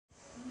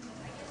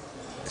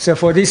So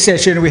for this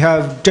session, we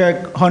have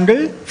Dirk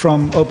Hohndel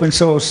from Open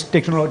Source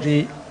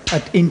Technology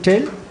at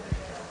Intel,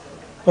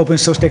 Open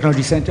Source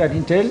Technology Center at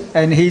Intel,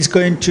 and he's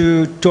going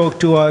to talk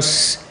to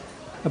us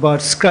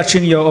about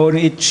scratching your own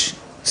itch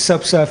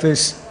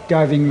subsurface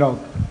diving log.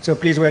 So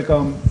please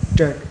welcome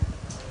Dirk.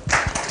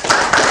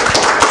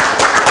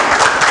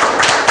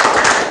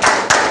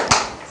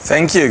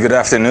 Thank you. Good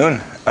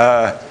afternoon.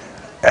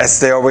 As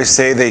they always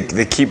say,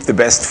 they keep the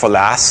best for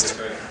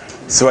last.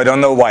 So I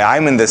don't know why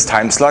I'm in this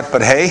time slot,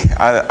 but hey,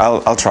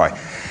 I'll try.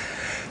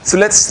 So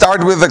let's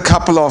start with a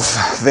couple of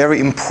very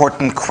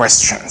important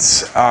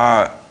questions.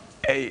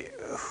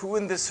 Who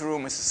in this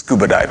room is a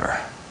scuba diver?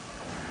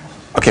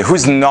 Okay,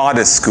 who's not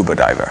a scuba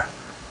diver?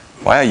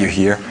 Why are you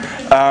here?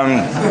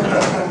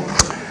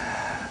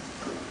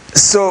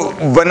 So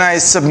when I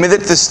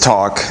submitted this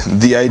talk,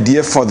 the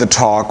idea for the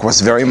talk was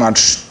very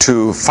much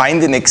to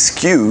find an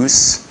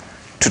excuse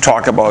to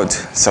talk about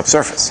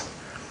subsurface.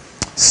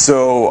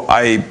 So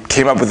I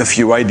came up with a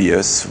few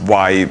ideas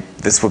why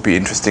this would be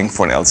interesting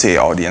for an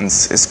LCA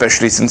audience,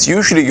 especially since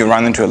usually you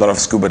run into a lot of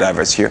scuba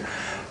divers here.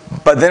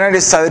 But then I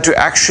decided to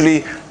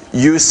actually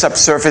use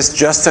subsurface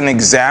just an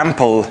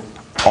example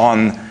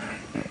on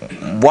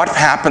what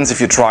happens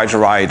if you try to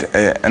write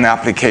an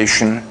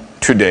application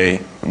today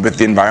with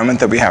the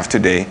environment that we have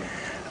today.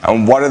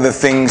 What are the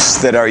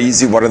things that are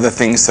easy, what are the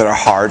things that are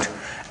hard,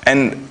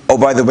 and oh,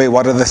 by the way,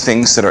 what are the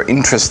things that are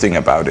interesting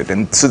about it?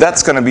 And so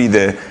that's going to be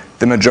the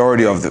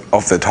majority of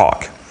the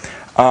talk.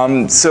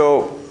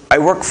 So I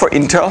work for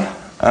Intel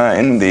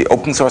in the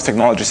Open Source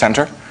Technology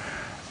Center.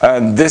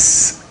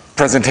 This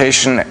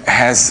presentation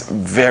has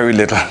very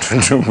little to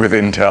do with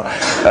Intel.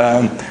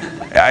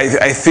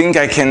 I think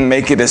I can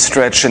make it a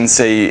stretch and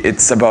say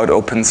it's about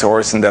open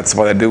source, and that's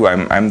what I do.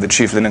 I'm the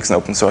chief Linux and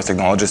open source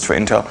technologist for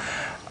Intel.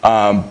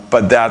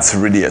 But that's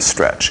really a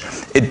stretch.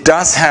 It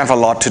does have a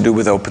lot to do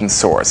with open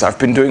source. I've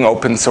been doing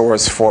open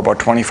source for about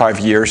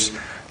 25 years,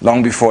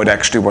 long before it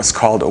actually was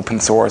called open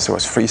source. It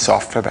was free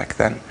software back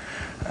then.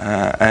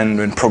 And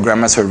when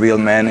programmers were real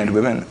men and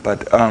women.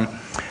 But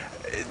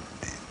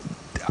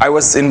I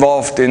was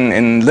involved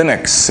in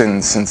Linux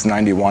since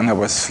 '91. I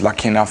was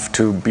lucky enough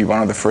to be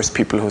one of the first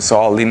people who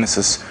saw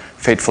Linus's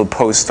fateful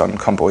post on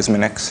Compose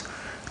Minix.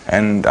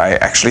 And I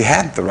actually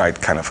had the right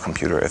kind of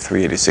computer, a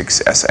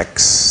 386 SX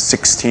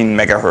 16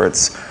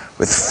 megahertz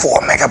with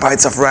 4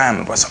 megabytes of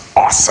RAM. It was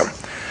awesome.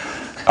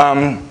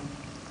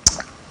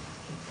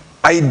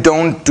 I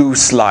don't do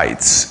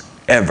slides,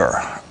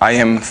 ever. I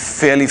am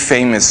fairly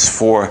famous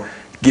for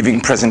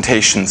giving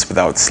presentations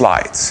without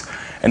slides.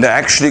 And I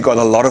actually got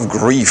a lot of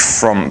grief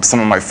from some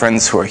of my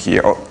friends who are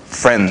here,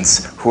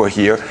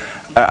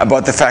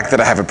 about the fact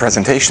that I have a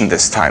presentation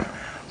this time.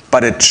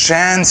 But a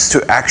chance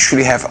to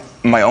actually have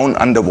my own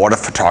underwater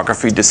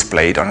photography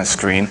displayed on a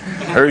screen,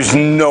 there is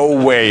no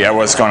way I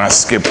was going to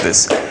skip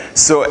this.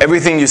 So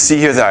everything you see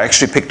here are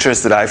actually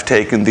pictures that I've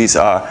taken. These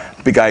are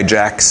Big Eye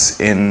Jacks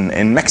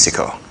in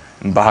Mexico,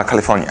 in Baja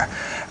California.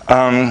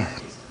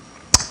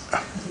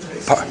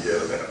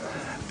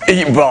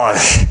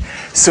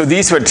 So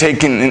these were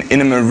taken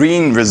in a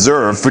marine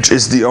reserve, which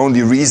is the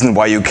only reason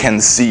why you can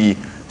see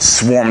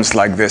swarms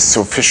like this,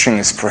 so fishing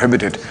is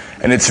prohibited.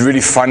 And it's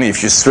really funny,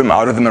 if you swim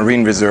out of the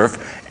marine reserve,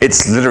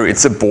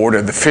 it's a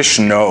border. The fish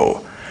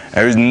know.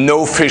 There is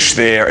no fish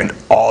there and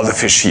all the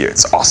fish here.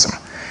 It's awesome.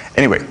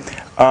 Anyway,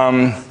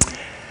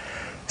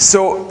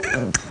 so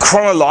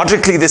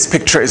chronologically this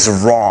picture is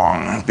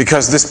wrong,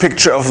 because this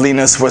picture of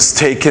Linus was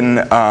taken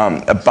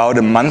about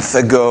a month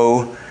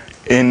ago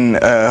in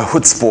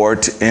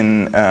Hoodsport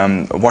in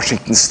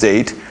Washington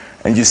State.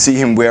 And you see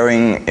him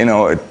wearing,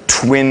 a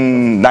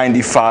twin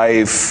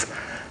 95,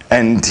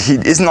 and he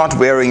is not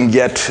wearing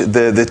yet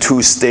the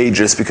 2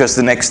 stages, because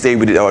the next day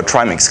we did our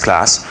trimix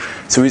class.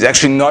 So he's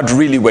actually not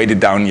really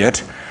weighted down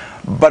yet.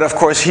 But of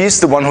course,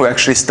 he's the one who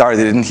actually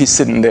started it, and he's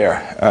sitting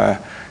there.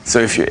 So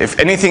if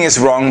anything is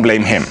wrong,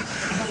 blame him.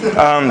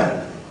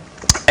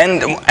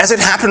 And as it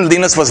happened,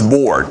 Linus was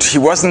bored. He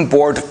wasn't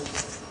bored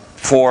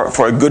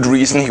for a good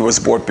reason. He was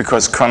bored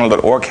because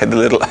kernel.org had a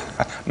little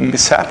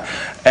mishap.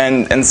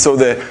 And so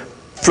the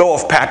flow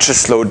of patches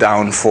slowed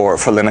down for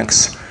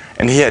Linux.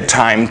 And he had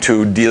time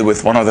to deal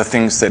with one of the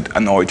things that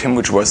annoyed him,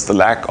 which was the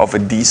lack of a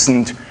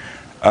decent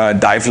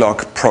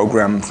divelog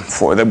program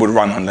that would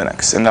run on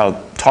Linux. And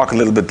I'll talk a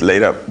little bit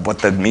later what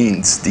that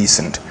means,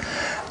 decent.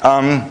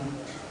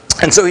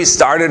 And so he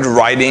started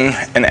writing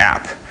an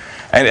app.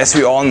 And as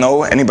we all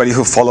know, anybody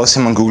who follows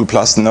him on Google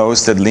Plus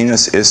knows that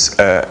Linus is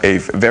a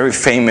very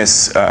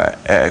famous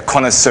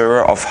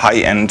connoisseur of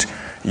high-end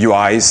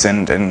UIs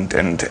and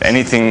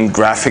anything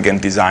graphic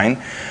and design.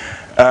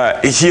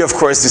 He, of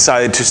course,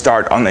 decided to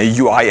start on a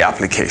UI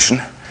application.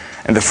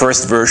 And the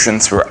first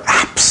versions were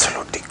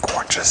absolutely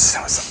gorgeous.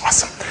 It was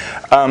awesome.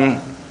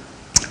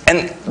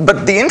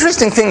 But the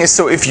interesting thing is,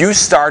 so if you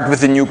start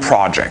with a new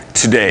project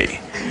today,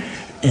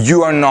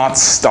 you are not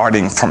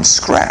starting from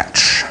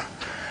scratch.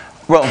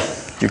 Well,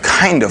 you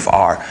kind of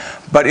are,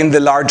 but in the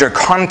larger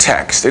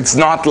context, it's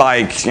not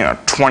like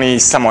 20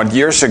 some odd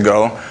years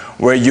ago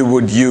where you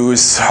would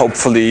use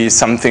hopefully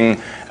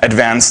something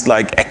advanced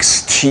like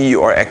XT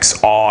or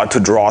XR to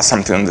draw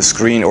something on the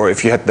screen, or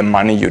if you had the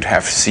money, you'd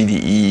have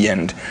CDE,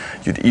 and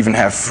you'd even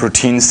have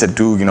routines that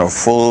do, you know,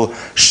 full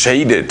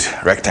shaded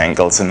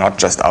rectangles and not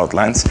just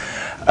outlines.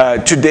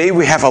 Today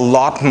we have a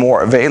lot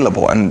more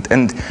available, and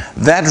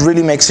that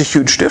really makes a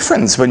huge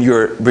difference when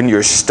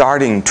you're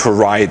starting to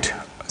write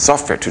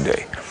software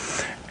today.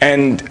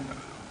 And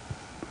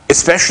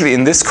especially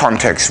in this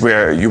context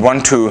where you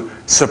want to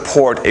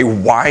support a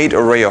wide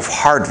array of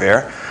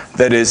hardware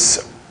that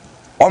is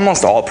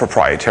almost all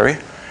proprietary,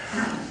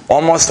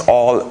 almost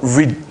all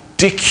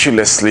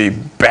ridiculously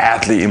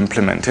badly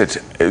implemented.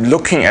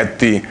 Looking at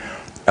the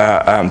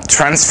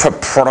transfer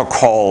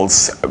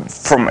protocols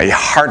from a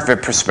hardware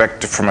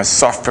perspective, from a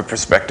software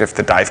perspective,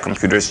 the dive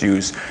computers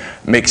use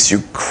makes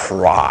you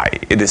cry.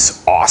 It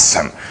is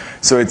awesome.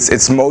 So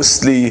it's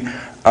mostly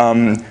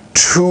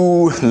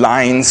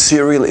two-line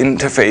serial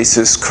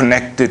interfaces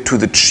connected to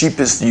the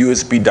cheapest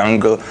USB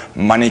dongle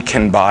money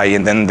can buy,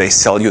 and then they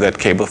sell you that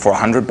cable for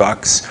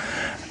 $100.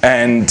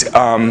 And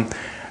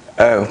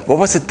what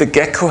was it? The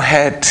Gecko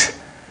had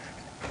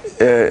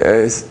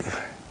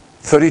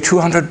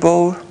 3,200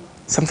 baud,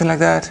 something like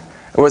that.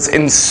 It was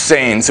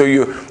insane. So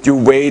you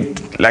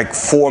wait like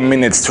 4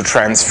 minutes to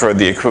transfer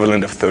the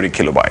equivalent of 30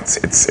 kilobytes.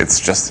 It's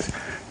just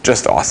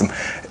awesome.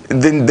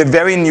 The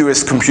very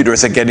newest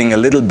computers are getting a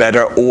little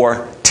better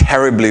or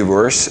terribly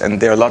worse, and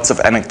there are lots of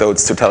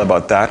anecdotes to tell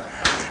about that.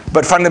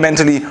 But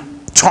fundamentally,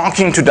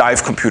 talking to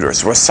dive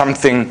computers was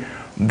something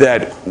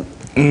that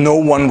no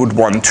one would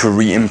want to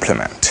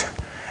re-implement.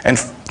 And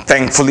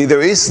thankfully,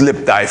 there is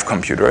libdive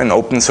computer, an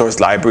open source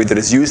library that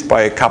is used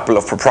by a couple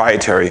of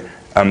proprietary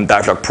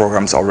dialog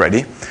programs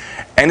already.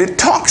 And it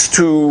talks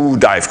to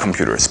dive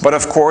computers, but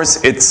of course,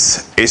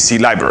 it's a C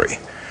library.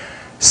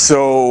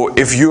 So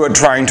if you are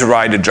trying to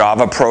write a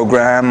Java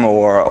program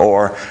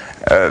or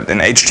an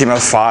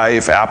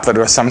HTML5 applet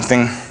or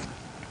something,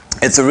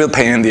 it's a real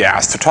pain in the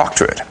ass to talk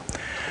to it.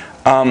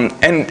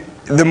 And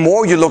the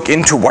more you look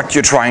into what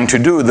you're trying to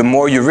do, the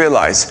more you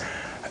realize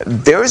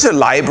there is a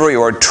library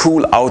or a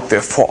tool out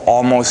there for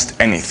almost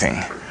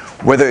anything.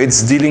 Whether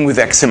it's dealing with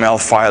XML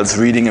files,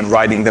 reading and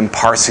writing them,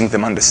 parsing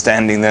them,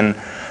 understanding them,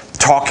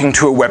 talking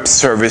to a web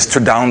service to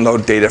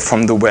download data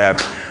from the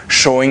web,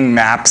 showing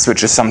maps,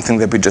 which is something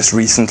that we just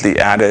recently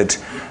added.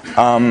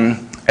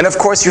 And of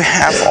course, you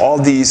have all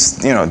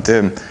these, you know,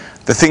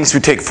 the things we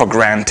take for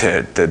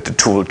granted, the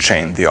tool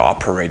chain, the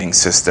operating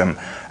system,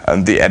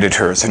 the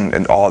editors,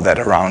 and all that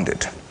around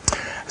it.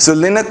 So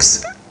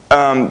Linux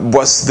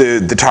was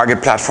the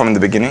target platform in the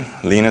beginning.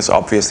 Linus,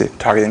 obviously,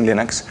 targeting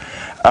Linux.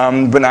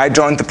 When I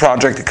joined the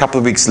project a couple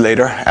of weeks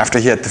later, after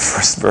he had the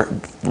first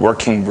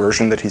working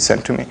version that he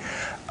sent to me,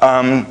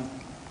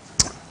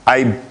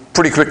 I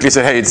pretty quickly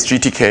said, hey, it's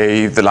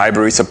GTK, the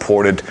library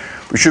supported.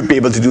 We should be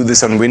able to do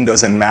this on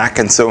Windows and Mac,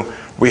 and so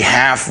we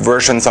have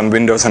versions on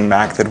Windows and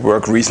Mac that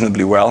work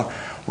reasonably well,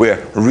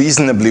 where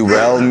reasonably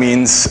well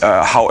means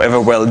however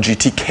well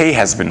GTK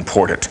has been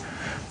ported.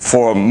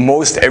 For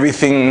most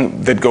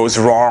everything that goes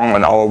wrong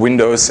on our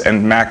Windows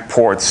and Mac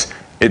ports,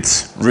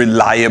 it's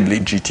reliably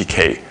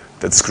GTK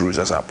that screws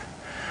us up.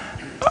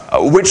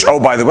 Which, oh,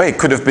 by the way,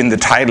 could have been the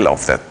title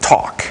of that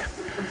talk.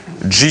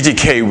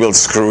 GTK will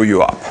screw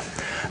you up.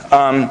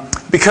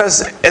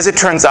 Because, as it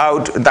turns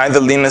out, neither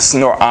Linus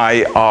nor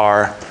I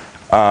are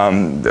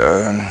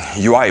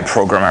UI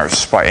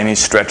programmers by any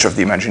stretch of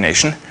the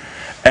imagination.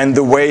 And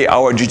the way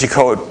our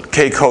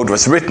GTK code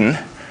was written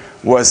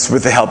was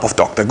with the help of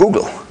Dr.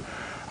 Google.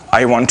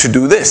 I want to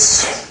do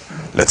this.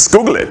 Let's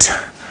Google it.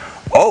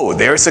 Oh,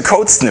 there's a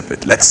code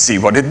snippet. Let's see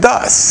what it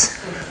does.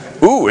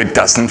 Ooh, it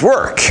doesn't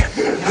work.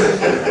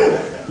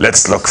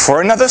 Let's look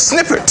for another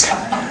snippet.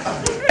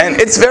 And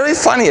it's very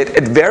funny,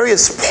 at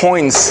various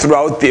points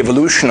throughout the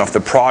evolution of the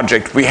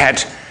project, we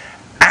had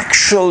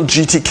actual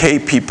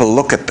GTK people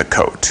look at the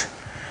code.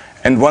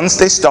 And once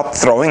they stopped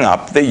throwing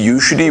up, they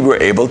usually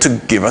were able to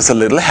give us a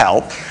little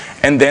help,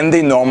 and then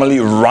they normally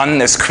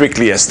run as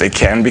quickly as they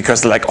can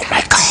because they're like, oh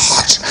my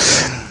God.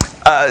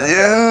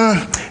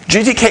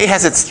 GTK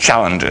has its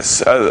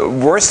challenges.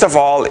 Worst of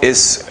all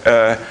is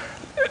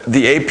the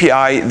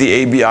API,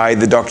 the ABI,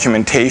 the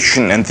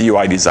documentation, and the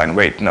UI design.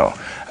 Wait, no.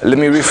 Let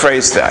me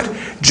rephrase that.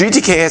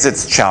 GTK has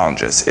its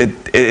challenges.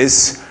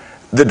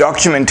 The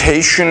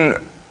documentation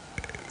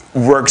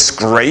works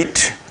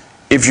great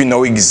if you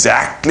know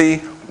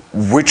exactly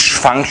which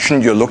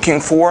function you're looking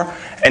for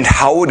and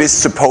how it is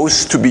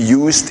supposed to be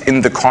used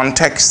in the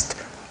context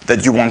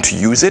that you want to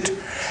use it.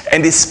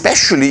 And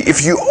especially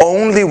if you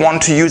only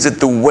want to use it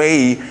the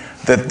way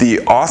that the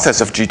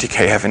authors of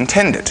GTK have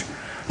intended.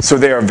 So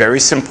there are very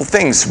simple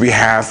things. We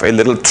have a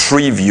little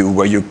tree view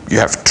where you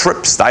have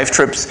trips, dive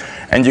trips,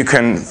 and you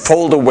can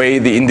fold away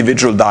the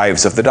individual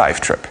dives of the dive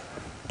trip.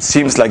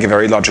 Seems like a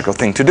very logical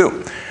thing to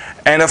do.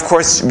 And of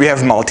course, we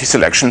have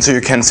multi-selection, so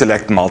you can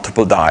select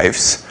multiple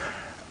dives,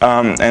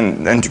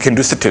 and you can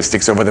do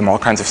statistics over them, all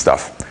kinds of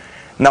stuff.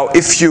 Now,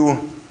 if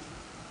you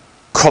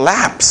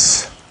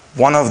collapse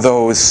one of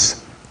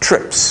those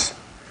trips,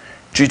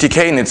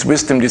 GTK in its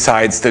wisdom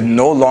decides that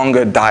no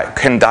longer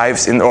can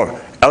dives in, or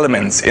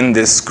elements in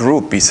this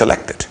group be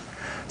selected.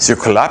 So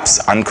you collapse,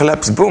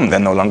 uncollapse, boom, they're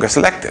no longer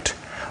selected.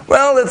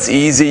 Well, it's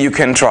easy. You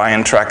can try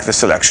and track the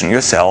selection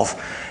yourself,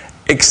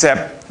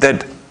 except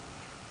that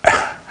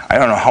I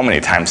don't know how many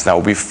times now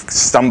we've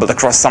stumbled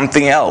across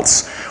something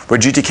else where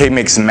GTK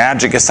makes a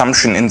magic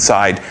assumption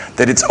inside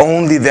that it's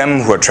only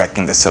them who are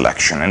tracking the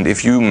selection. And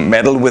if you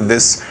meddle with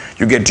this,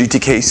 you get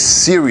GTK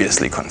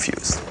seriously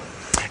confused.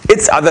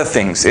 It's other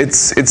things.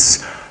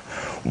 It's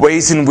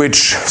ways in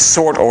which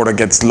sort order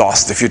gets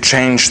lost if you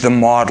change the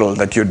model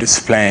that you're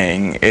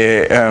displaying.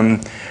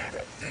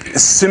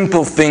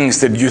 Simple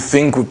things that you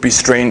think would be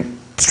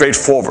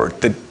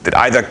straightforward, that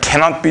either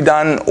cannot be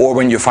done, or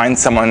when you find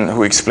someone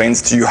who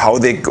explains to you how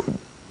they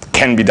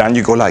can be done,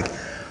 you go like,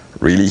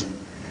 really?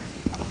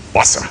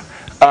 Awesome.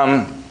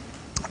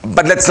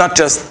 But let's not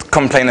just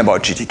complain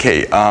about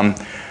GTK.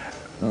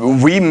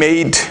 We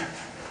made,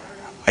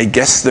 I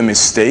guess, the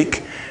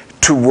mistake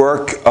to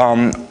work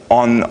on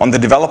the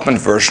development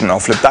version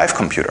of libdive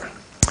computer.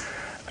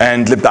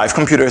 And libdive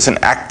computer is an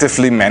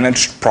actively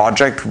managed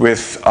project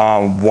with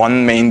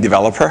one main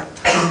developer.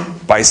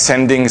 By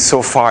sending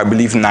so far, I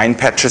believe, 9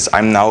 patches,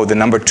 I'm now the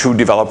 #2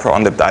 developer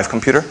on libdive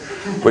computer,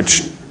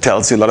 which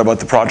tells you a lot about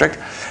the project.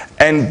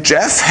 And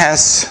Jeff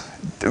has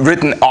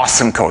written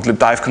awesome code.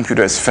 Libdive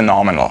computer is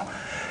phenomenal.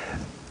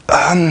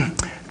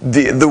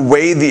 The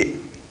way the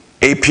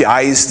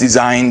API is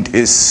designed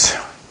is,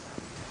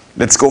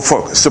 let's go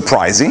for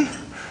surprising.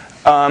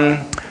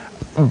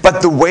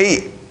 But the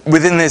way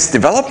within this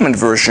development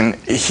version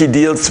he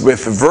deals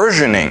with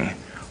versioning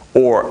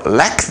or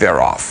lack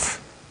thereof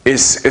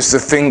is the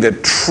thing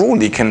that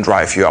truly can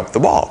drive you up the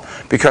wall,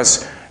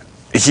 because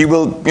he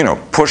will,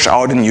 push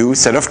out a new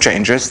set of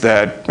changes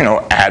that,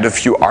 add a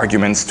few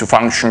arguments to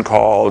function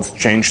calls,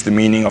 change the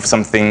meaning of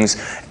some things,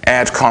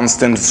 add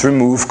constants,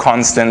 remove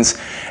constants,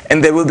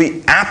 and there will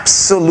be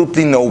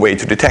absolutely no way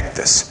to detect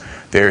this.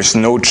 There's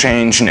no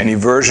change in any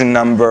version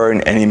number,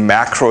 in any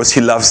macros.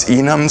 He loves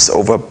enums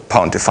over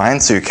pound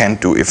defined, so you can't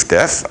do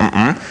if-def.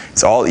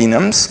 It's all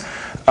enums.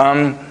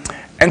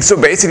 And so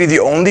basically the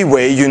only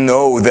way you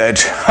know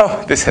that,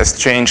 this has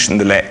changed in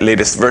the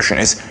latest version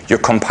is your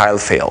compile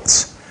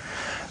fails.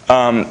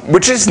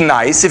 Which is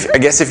nice, I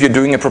guess, if you're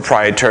doing a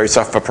proprietary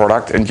software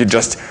product and you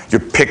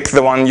pick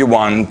the one you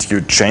want, you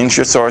change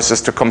your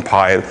sources to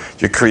compile,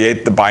 you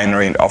create the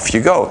binary, and off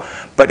you go.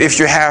 But if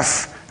you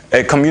have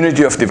a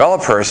community of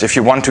developers, if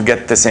you want to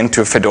get this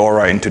into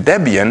Fedora, into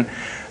Debian,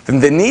 then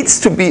there needs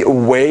to be a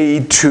way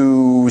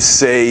to,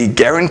 say,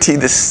 guarantee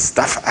this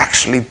stuff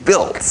actually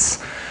builds.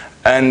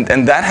 And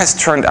that has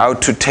turned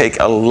out to take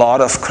a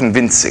lot of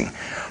convincing.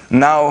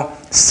 Now,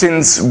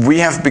 since we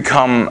have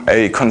become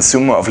a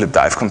consumer of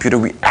libdive computer,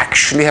 we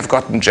actually have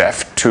gotten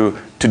Jeff to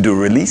do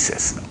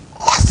releases.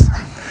 Awesome.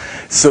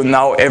 So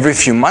now every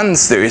few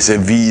months there is a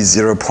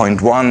v0.1,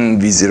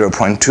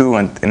 v0.2,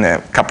 and in a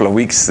couple of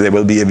weeks there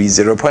will be a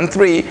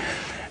v0.3.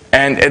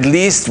 And at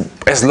least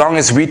as long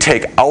as we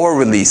take our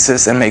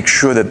releases and make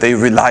sure that they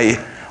rely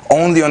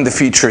only on the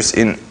features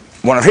in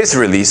one of his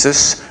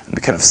releases,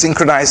 we kind of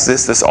synchronize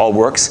this all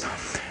works.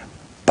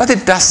 But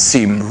it does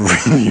seem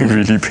really,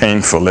 really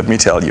painful, let me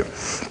tell you.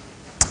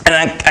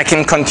 And I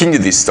can continue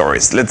these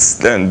stories.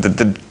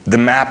 The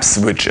maps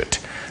widget.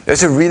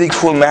 There's a really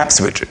cool maps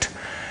widget,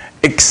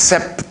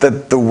 except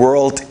that the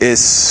world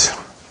is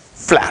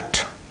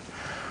flat.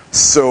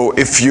 So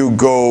if you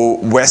go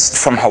west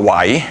from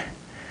Hawaii,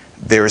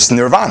 there's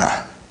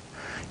Nirvana.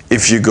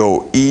 If you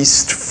go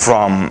east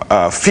from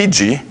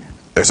Fiji,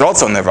 there's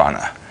also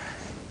Nirvana.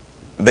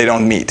 They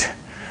don't meet.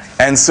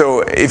 And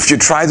so if you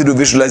try to do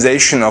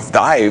visualization of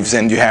dives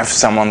and you have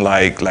someone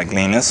like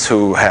Linus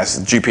who has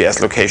GPS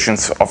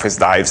locations of his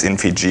dives in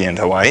Fiji and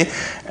Hawaii,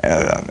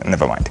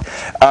 never mind.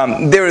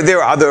 There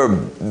are other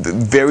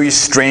very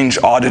strange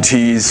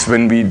oddities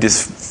when we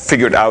just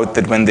figured out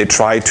that when they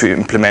tried to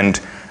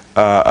implement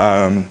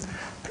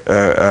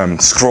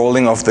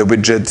scrolling of the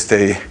widget,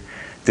 they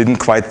didn't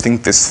quite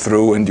think this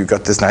through, and you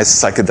got this nice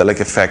psychedelic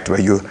effect where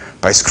you,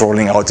 by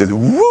scrolling out,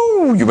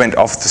 woo, you went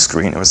off the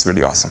screen. It was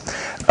really awesome.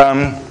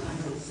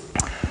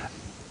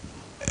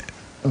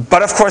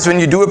 But of course, when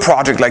you do a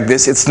project like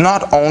this, it's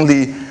not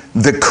only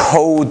the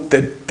code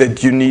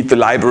that you need, the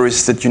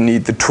libraries that you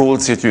need, the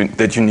tools that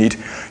you need.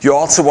 You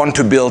also want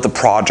to build a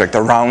project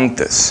around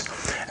this.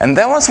 And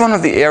that was one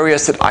of the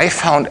areas that I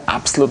found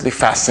absolutely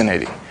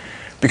fascinating,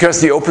 because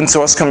the open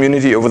source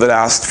community over the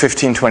last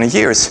 15, 20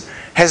 years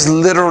has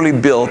literally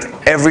built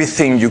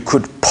everything you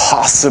could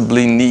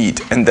possibly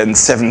need, and then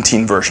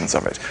 17 versions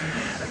of it.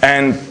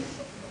 And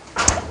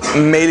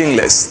mailing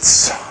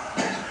lists,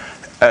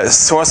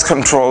 source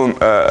control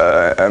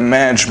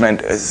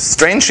management.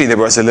 Strangely, there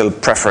was a little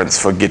preference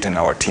for Git in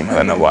our team. I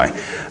don't know why.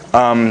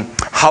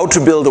 How to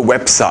build a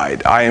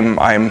website. I'm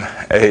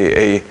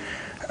a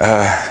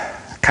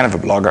kind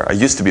of a blogger. I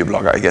used to be a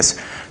blogger, I guess.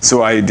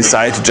 So I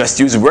decided to just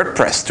use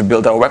WordPress to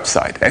build our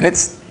website. And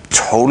it's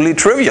totally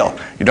trivial.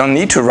 You don't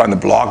need to run a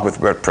blog with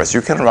WordPress.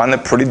 You can run a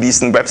pretty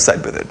decent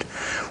website with it.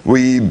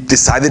 We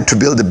decided to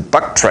build a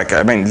bug tracker.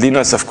 I mean,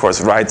 Linus, of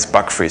course, writes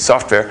bug-free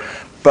software,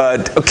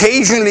 But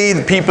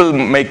occasionally people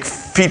make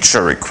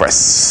feature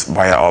requests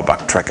via our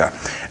bug tracker.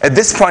 At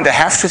this point, I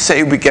have to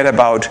say we get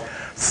about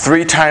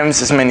 3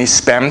 times as many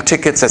spam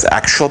tickets as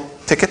actual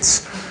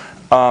tickets,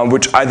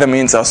 which either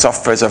means our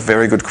software is of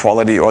very good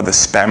quality or the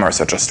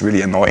spammers are just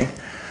really annoying.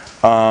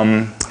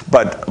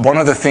 But one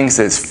of the things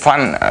that is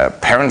fun,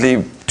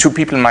 apparently 2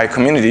 people in my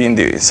community, in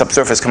the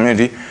subsurface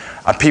community,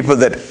 are people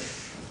that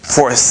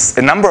for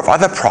a number of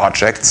other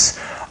projects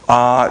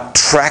are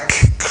track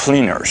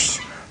cleaners.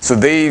 So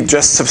they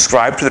just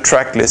subscribe to the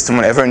track list, and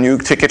whenever a new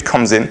ticket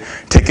comes in,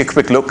 take a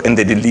quick look and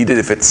they delete it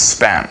if it's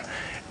spam.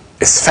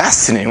 It's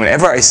fascinating.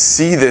 Whenever I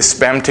see the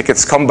spam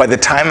tickets come, by the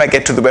time I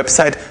get to the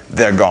website,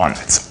 they're gone.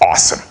 It's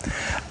awesome.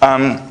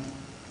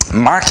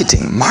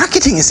 Marketing.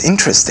 Marketing is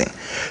interesting.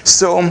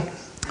 So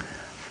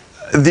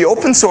the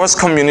open source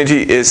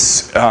community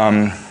is,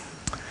 as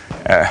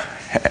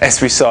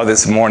we saw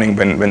this morning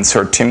when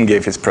Sir Tim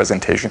gave his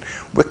presentation,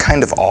 we're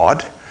kind of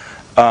odd.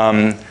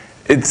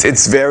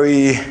 It's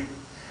very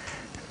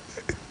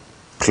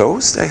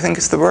closed, I think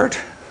is the word,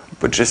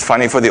 which is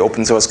funny for the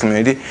open source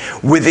community.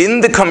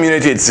 Within the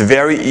community, it's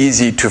very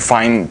easy to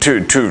find,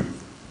 to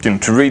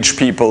reach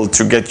people,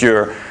 to get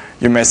your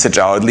message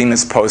out.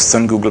 Linus posts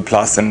on Google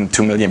Plus and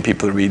 2 million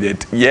people read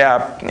it.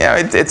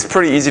 It's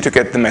pretty easy to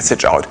get the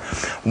message out.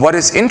 What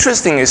is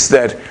interesting is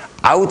that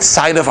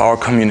outside of our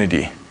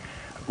community,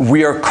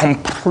 we are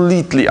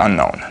completely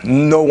unknown.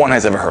 No one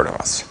has ever heard of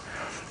us.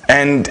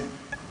 And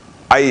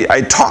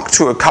I talked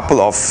to a couple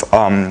of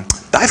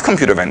dive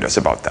computer vendors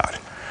about that.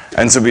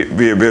 And so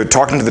we're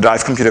talking to the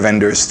dive computer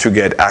vendors to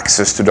get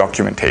access to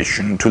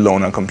documentation, to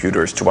loan on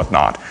computers, to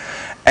whatnot.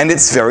 And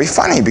it's very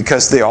funny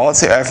because they all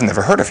say, I've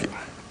never heard of you.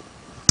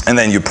 And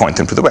then you point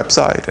them to the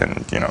website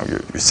and you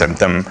send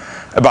them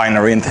a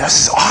binary and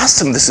this is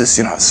awesome, this is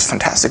it's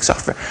fantastic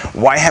software.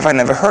 Why have I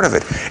never heard of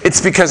it? It's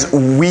because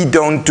we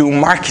don't do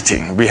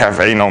marketing. We have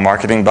A, no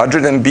marketing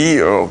budget, and B,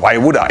 why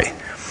would I?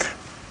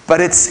 But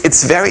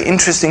it's very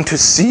interesting to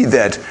see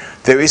that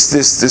there is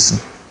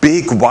this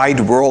big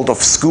wide world of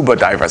scuba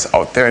divers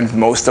out there, and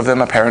most of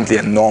them apparently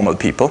are normal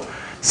people,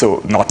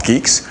 so not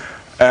geeks,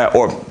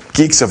 or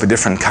geeks of a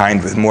different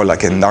kind with more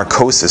like a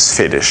narcosis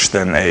fetish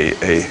than a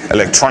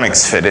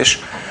electronics fetish.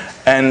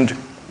 And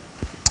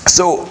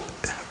so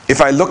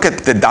if I look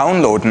at the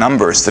download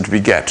numbers that we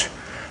get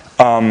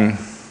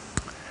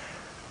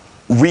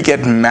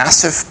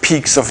massive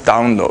peaks of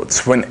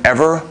downloads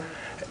whenever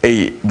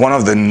one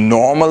of the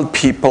normal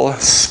people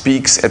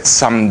speaks at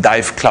some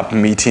dive club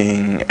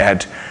meeting,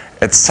 at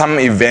some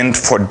event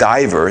for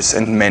divers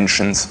and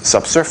mentions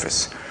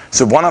subsurface.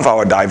 So one of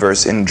our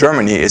divers in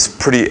Germany is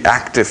pretty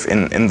active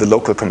in the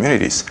local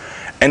communities.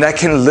 And I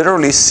can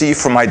literally see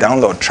from my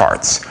download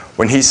charts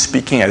when he's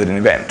speaking at an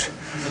event.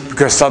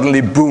 Because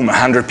suddenly, boom,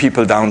 100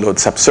 people download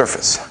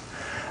subsurface.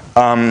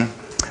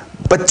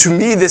 But to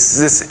me,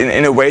 this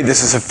in a way,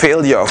 this is a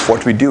failure of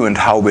what we do and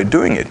how we're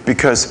doing it.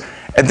 Because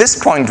at this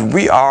point,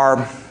 we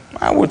are,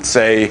 I would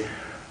say,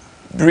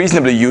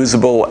 reasonably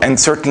usable and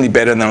certainly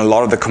better than a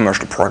lot of the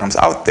commercial programs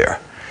out there.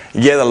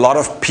 Yet a lot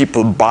of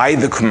people buy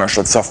the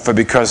commercial software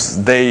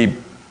because they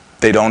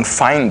don't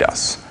find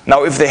us.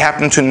 Now, if they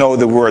happen to know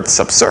the word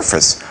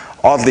subsurface,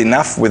 oddly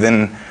enough,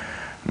 when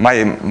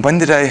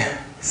did I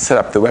set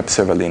up the web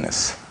server,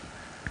 Linus?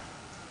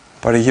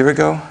 About a year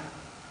ago?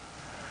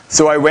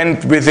 So I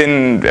went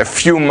within a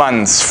few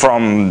months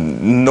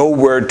from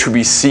nowhere to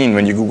be seen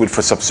when you Googled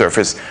for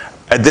subsurface.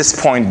 At this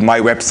point,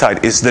 my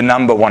website is the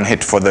 #1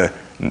 hit for the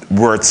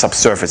word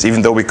subsurface,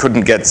 even though we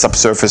couldn't get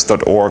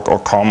subsurface.org or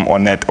com or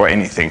net or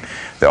anything.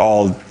 They're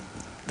all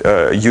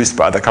used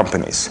by other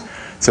companies.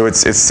 So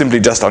it's simply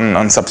just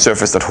on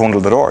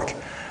subsurface.hohndel.org.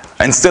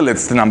 And still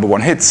it's the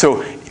 #1 hit.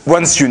 So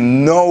once you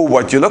know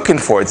what you're looking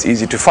for, it's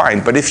easy to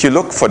find. But if you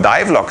look for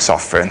dive log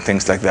software and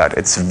things like that,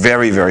 it's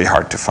very, very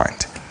hard to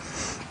find.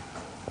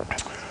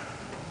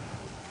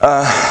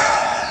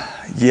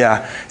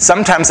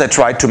 Sometimes I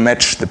try to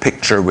match the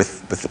picture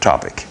with the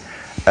topic.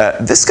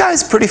 This guy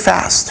is pretty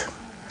fast.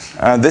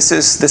 This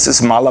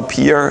is Mala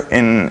Pier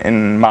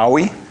in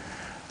Maui,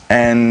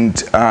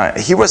 and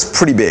he was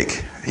pretty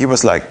big. He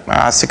was like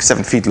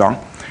 6-7 feet long,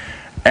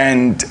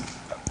 and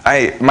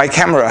my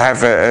camera, I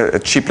have a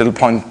cheap little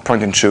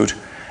point and shoot,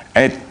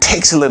 and it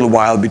takes a little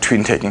while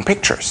between taking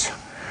pictures.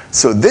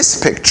 So this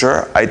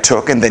picture I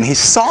took, and then he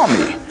saw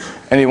me,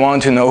 and he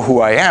wanted to know who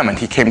I am, and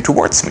he came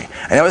towards me,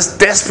 and I was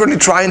desperately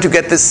trying to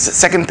get this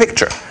second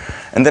picture.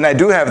 And then I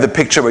do have the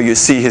picture where you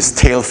see his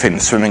tail fin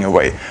swimming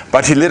away.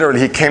 But he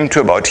literally came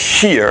to about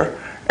here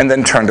and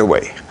then turned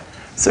away.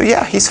 So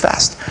yeah, he's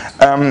fast.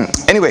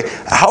 Anyway,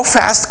 how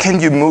fast can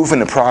you move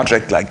in a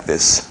project like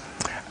this?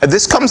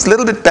 This comes a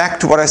little bit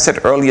back to what I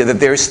said earlier, that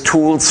there's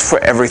tools for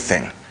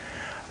everything.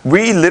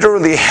 We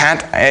literally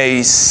had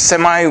a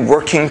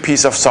semi-working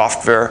piece of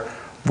software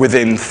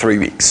within 3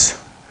 weeks.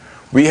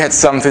 We had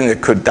something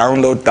that could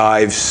download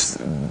dives,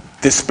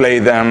 display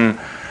them.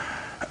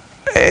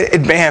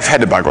 It may have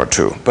had a bug or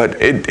two, but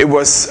it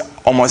was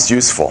almost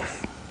useful.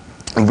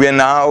 We're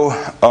now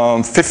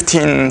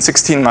 15,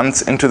 16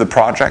 months into the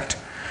project,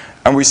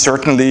 and we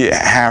certainly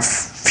have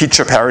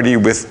feature parity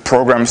with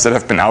programs that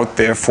have been out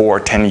there for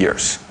 10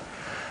 years.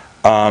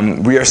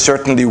 We are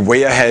certainly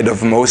way ahead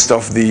of most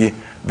of the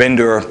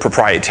vendor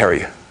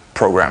proprietary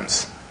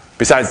programs,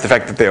 besides the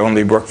fact that they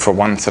only work for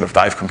one sort of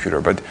dive computer.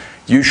 But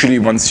usually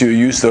once you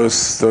use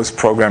those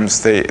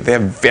programs, they are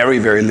very,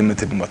 very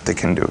limited in what they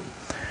can do.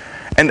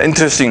 And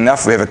interesting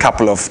enough, we have a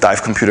couple of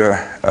dive computer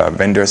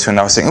vendors who are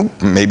now saying,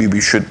 oh, maybe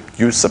we should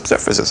use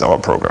Subsurface as our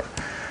program.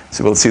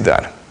 So we'll see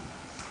that.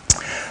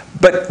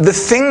 But the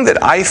thing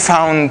that I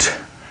found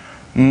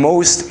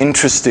most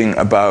interesting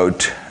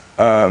about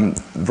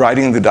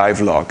writing the dive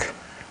log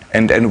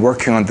and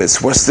working on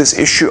this was this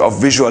issue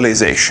of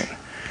visualization,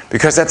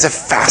 because that's a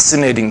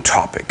fascinating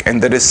topic,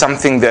 and that is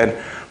something that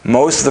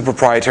most of the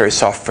proprietary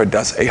software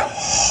does a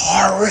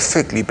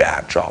horrifically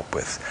bad job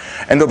with.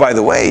 And oh, by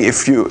the way,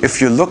 if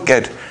you look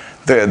at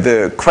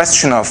the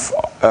question of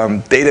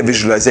data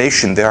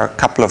visualization, there are a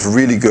couple of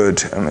really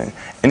good. I mean,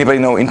 anybody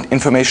know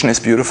Information is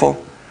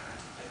Beautiful?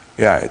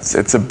 Yeah,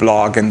 it's a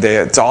blog, and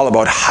it's all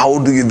about how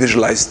do you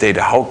visualize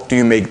data, how do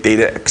you make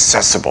data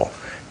accessible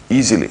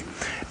easily.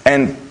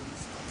 And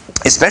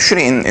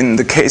especially in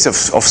the case of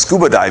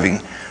scuba diving,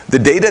 the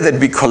data that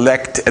we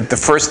collect at the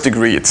first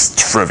degree, it's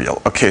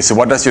trivial. Okay, so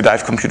what does your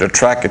dive computer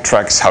track? It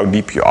tracks how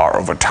deep you are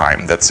over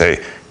time. That's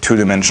a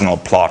two-dimensional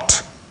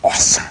plot.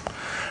 Awesome.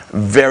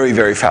 Very,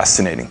 very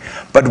fascinating.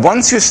 But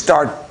once you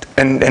start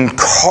and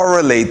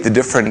correlate the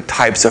different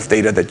types of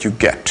data that you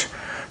get,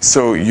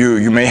 so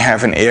you may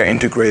have an air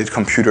integrated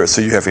computer,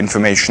 so you have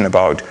information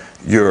about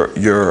your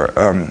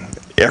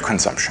air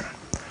consumption.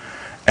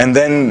 And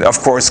then, of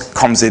course,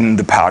 comes in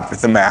the part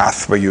with the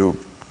math, where you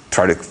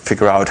try to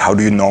figure out how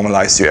do you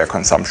normalize your air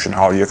consumption,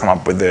 how do you come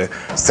up with a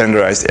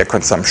standardized air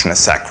consumption, a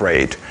SAC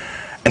rate,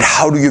 and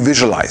how do you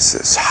visualize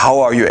this? How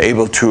are you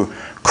able to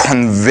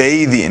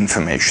convey the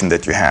information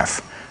that you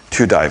have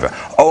to a diver?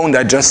 Oh, and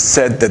I just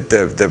said that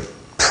the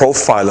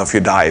profile of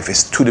your dive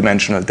is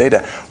two-dimensional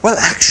data. Well,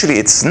 actually,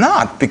 it's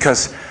not,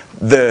 because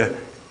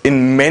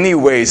in many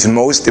ways,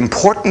 most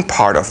important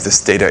part of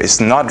this data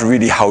is not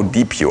really how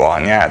deep you are.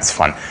 And yeah, it's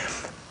fun.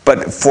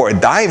 But for a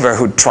diver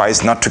who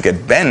tries not to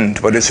get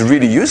bent, what is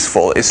really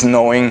useful is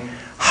knowing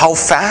how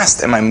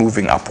fast am I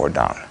moving up or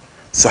down.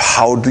 So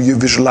how do you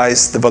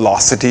visualize the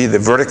velocity, the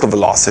vertical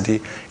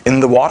velocity in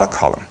the water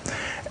column?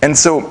 And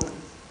so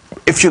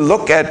if you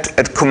look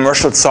at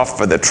commercial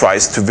software that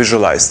tries to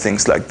visualize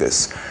things like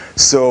this,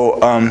 so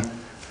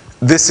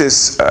this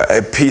is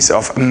a piece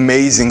of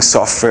amazing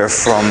software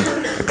from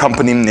a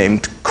company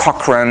named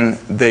Cochrane.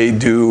 They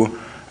do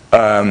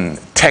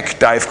tech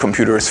dive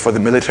computers for the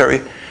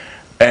military.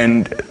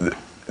 And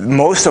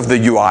most of the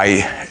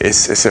UI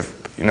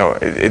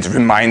it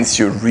reminds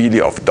you really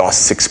of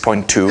DOS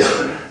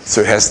 6.2.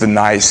 So it has the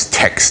nice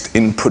text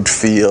input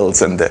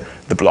fields and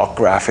the block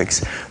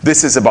graphics.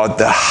 This is about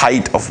the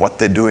height of what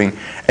they're doing.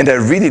 And I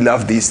really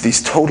love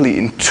these totally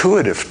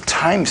intuitive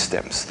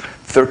timestamps.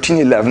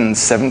 1311,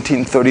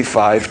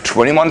 1735,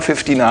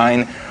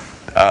 2159.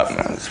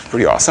 It's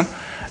pretty awesome.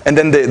 And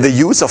then the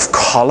use of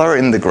color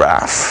in the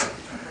graph,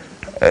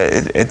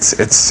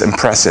 it's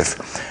impressive.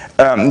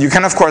 You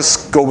can, of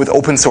course, go with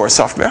open source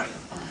software,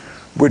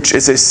 which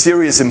is a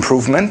serious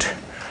improvement.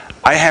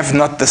 I have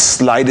not the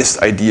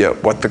slightest idea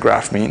what the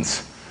graph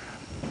means,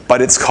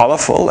 but it's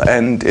colorful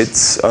and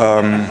it's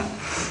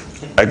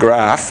a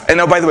graph.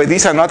 And oh, by the way,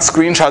 these are not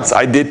screenshots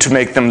I did to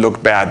make them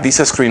look bad. These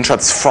are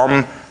screenshots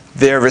from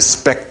their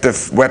respective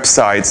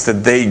websites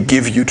that they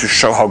give you to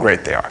show how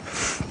great they are.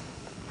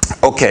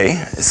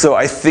 Okay, so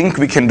I think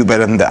we can do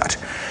better than that.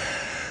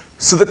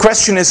 So the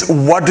question is,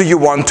 what do you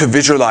want to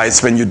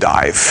visualize when you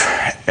dive?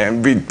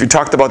 And we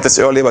talked about this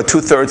earlier, but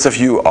 2/3 of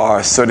you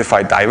are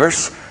certified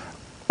divers.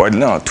 Or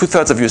no,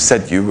 2/3 of you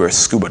said you were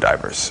scuba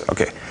divers.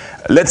 Okay,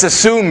 let's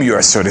assume you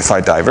are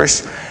certified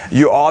divers.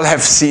 You all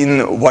have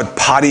seen what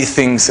PADI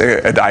thinks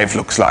a dive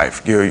looks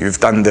like. You've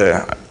done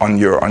on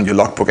your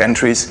logbook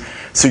entries.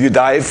 So your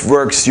dive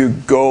works, you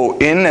go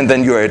in and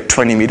then you're at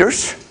 20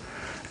 meters.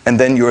 And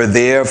then you're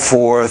there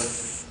for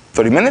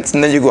 30 minutes,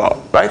 and then you go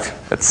out, right?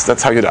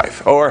 That's how you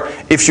dive. Or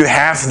if you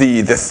have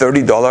the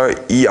 $30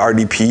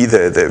 ERDP,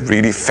 the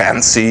really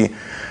fancy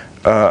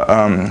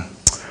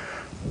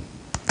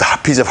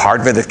piece of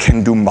hardware that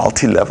can do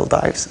multi-level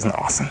dives, isn't that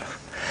awesome?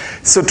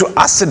 So to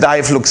us, a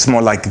dive looks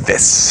more like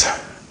this.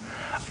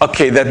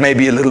 Okay, that may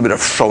be a little bit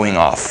of showing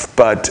off,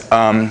 but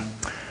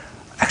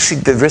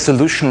actually the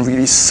resolution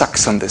really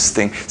sucks on this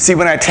thing. See,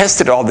 when I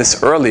tested all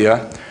this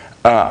earlier,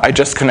 I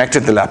just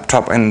connected the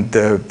laptop, and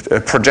the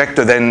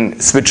projector then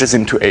switches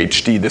into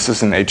HD. This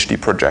is an HD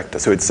projector,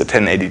 so it's a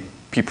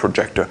 1080p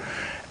projector.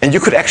 And you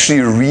could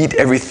actually read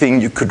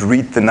everything, you could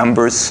read the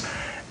numbers,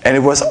 and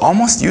it was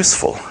almost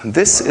useful.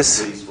 This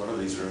is... One of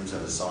these rooms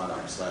had a sign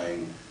up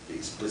saying the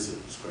explicit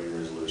screen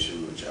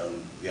resolution, which the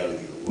only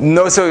thing that works.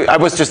 No, so I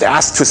was just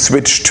asked to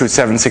switch to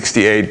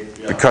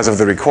 768 because of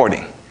the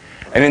recording.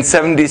 And in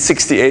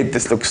 768,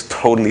 this looks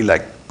totally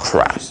like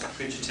crap.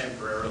 Could you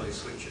temporarily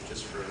switch it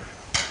just for...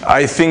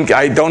 I think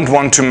I don't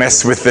want to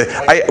mess with the...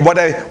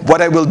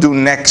 What I will do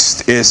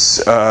next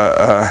is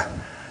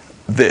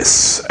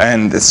this.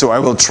 And so I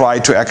will try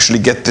to actually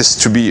get this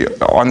to be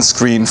on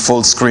screen,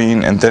 full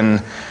screen, and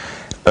then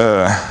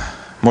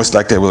most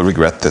likely I will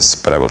regret this,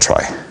 but I will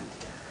try.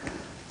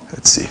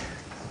 Let's see.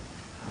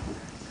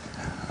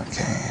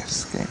 Okay,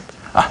 escape.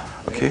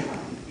 Okay.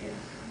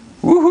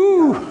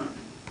 Woohoo!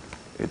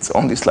 It's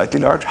only slightly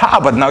large.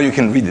 But now you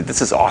can read it.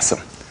 This is awesome.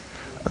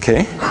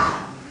 Okay.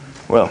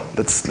 Well,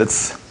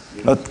 let's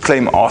not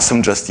claim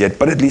awesome just yet,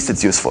 but at least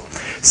it's useful.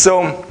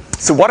 So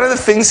what are the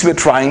things we're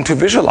trying to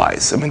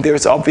visualize? I mean,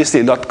 there's obviously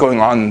a lot going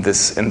on in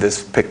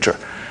this picture.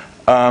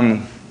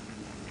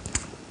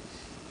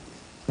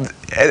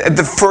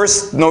 The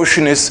first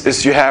notion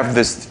is you have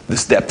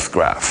this depth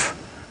graph.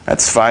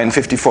 That's fine.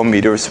 54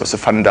 meters was a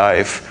fun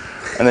dive.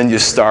 And then you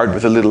start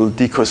with a little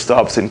deco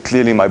stops, and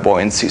clearly my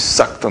buoyancy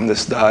sucked on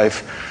this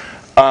dive.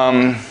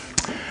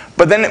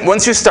 But then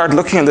once you start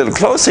looking a little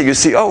closer, you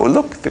see, oh,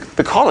 look,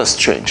 the colors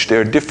change.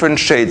 There are different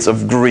shades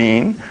of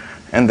green,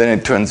 and then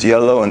it turns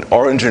yellow and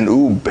orange, and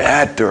ooh,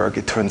 bad Dirk,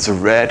 it turns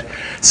red.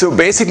 So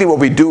basically what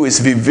we do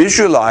is we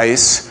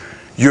visualize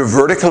your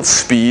vertical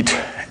speed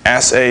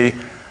as a,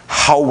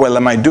 how well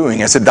am I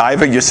doing? As a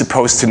diver, you're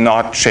supposed to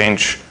not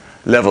change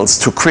levels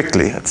too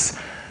quickly. That's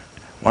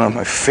one of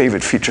my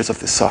favorite features of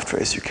this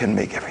software, is you can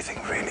make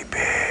everything really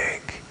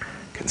big.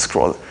 You can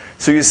scroll.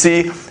 So you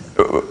see,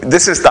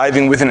 this is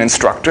diving with an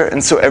instructor,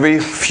 and so every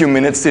few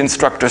minutes the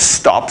instructor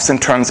stops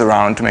and turns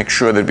around to make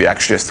sure that we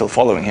actually are still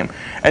following him.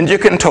 And you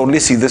can totally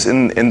see this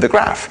in the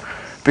graph,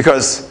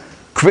 because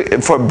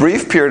for a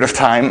brief period of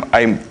time,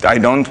 I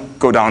don't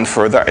go down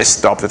further, I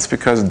stop. That's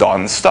because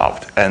Don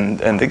stopped,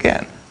 and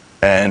again,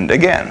 and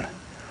again.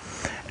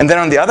 And then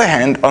on the other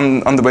hand,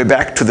 on the way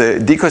back to the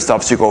deco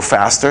stops, you go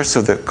faster,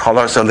 so the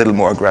colors are a little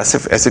more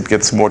aggressive. As it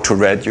gets more to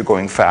red, you're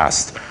going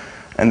fast.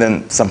 And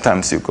then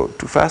sometimes you go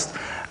too fast.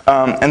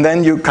 And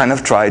then you kind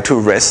of try to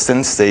rest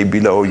and stay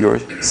below your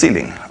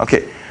ceiling.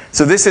 Okay,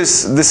 so this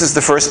is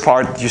the first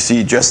part. You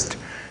see just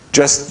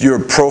your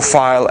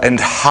profile and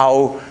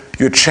how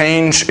your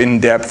change in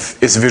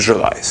depth is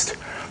visualized.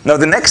 Now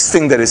the next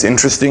thing that is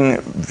interesting,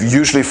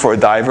 usually for a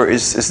diver,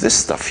 is this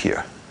stuff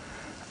here.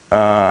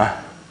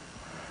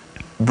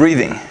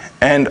 Breathing.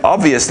 And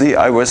obviously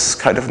I was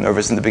kind of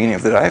nervous in the beginning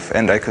of the dive,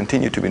 and I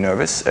continue to be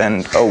nervous,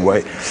 and oh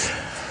wait.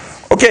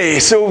 Okay,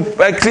 so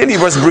I clearly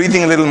was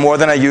breathing a little more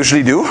than I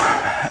usually do.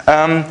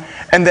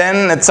 And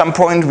then at some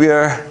point we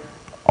are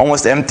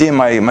almost empty, and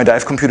my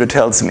dive computer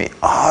tells me,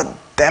 oh,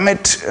 damn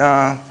it,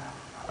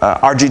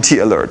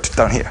 RGT alert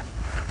down here.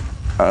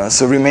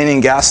 So remaining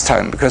gas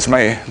time, because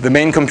the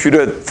main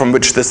computer from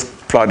which this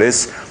plot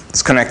is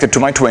connected to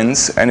my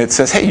twins, and it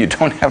says, hey, you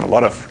don't have a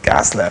lot of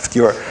gas left.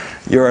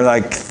 You're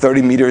like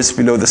 30 meters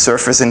below the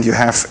surface, and you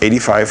have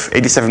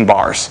 87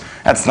 bars.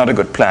 That's not a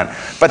good plan.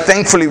 But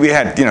thankfully we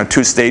had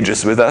 2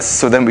 stages with us,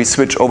 so then we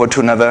switch over to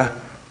another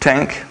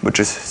tank, which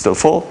is still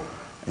full,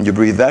 and you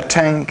breathe that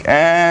tank,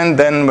 and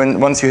then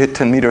once you hit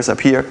 10 meters up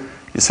here,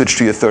 you switch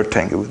to your third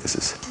tank. Ooh, this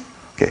is,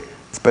 okay,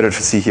 it's better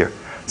to see here.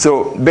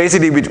 So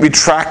basically we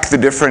track the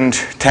different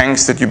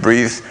tanks that you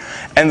breathe.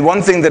 And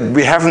one thing that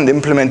we haven't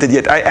implemented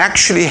yet, I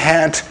actually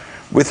had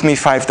with me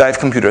 5 dive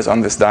computers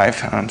on this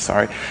dive, I'm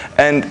sorry.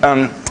 And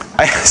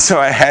so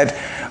I had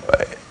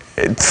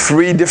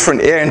 3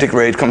 different air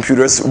integrated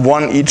computers,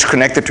 one each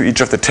connected to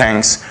each of the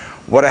tanks.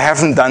 What I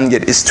haven't done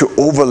yet is to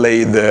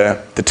overlay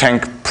the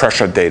tank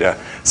pressure data.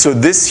 So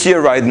this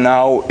here right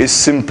now is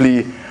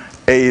simply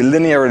a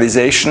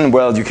linearization.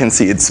 Well, you can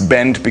see it's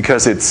bent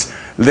because it's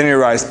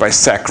linearized by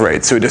sec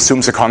rate. So it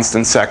assumes a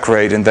constant sec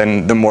rate, and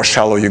then the more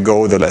shallow you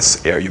go, the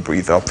less air you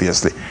breathe,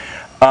 obviously.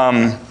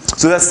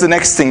 So that's the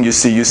next thing you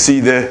see. You see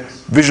the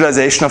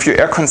visualization of your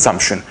air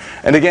consumption.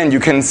 And again, you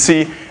can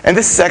see, and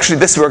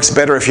this works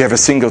better if you have a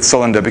single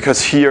cylinder,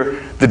 because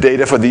here the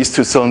data for these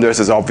 2 cylinders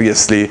is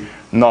obviously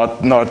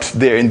not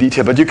there in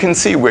detail. But you can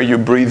see where you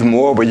breathe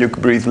more, where you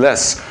breathe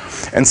less.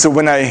 And so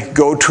when I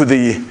go to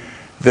the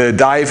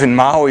dive in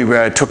Maui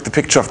where I took the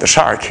picture of the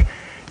shark,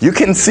 you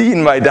can see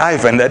in my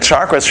dive when that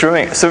shark was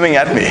swimming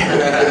at me.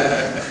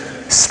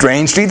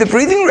 Strangely, the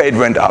breathing rate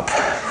went up.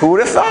 Who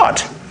would have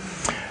thought?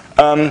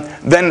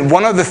 Then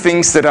one of the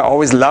things that I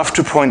always love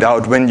to point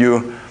out when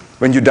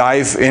you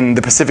dive in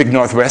the Pacific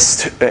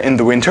Northwest in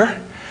the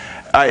winter,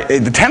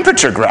 the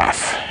temperature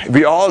graph.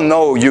 We all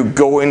know you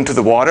go into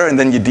the water, and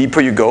then the deeper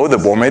you go, the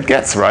warmer it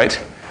gets, right?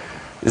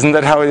 Isn't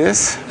that how it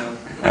is? No.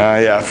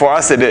 Yeah, for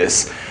us it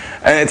is.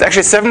 And it's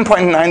actually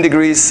 7.9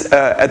 degrees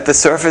at the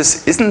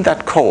surface. Isn't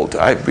that cold?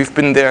 We've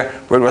been there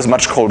where it was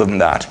much colder than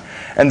that.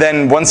 And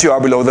then once you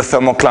are below the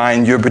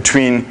thermocline, you're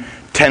between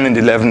 10 and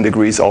 11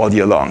 degrees all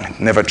year long.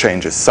 It never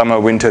changes. Summer,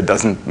 winter,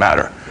 doesn't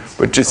matter.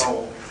 Which is,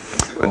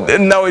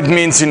 no, it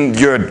means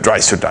you're a dry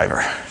suit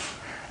diver.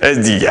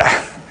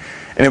 Yeah.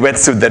 In a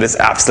wetsuit, that is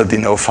absolutely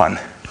no fun.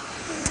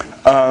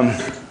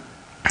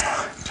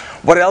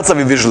 What else are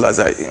we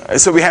visualizing?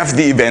 So we have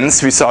the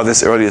events. We saw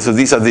this earlier. So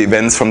these are the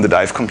events from the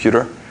dive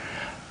computer.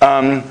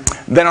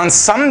 Then on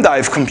some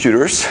dive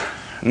computers,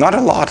 not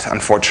a lot,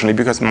 unfortunately,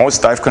 because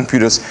most dive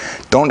computers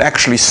don't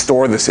actually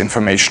store this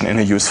information in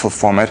a useful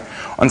format.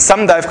 On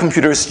some dive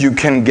computers, you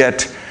can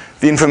get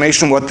the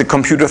information what the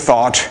computer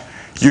thought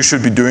you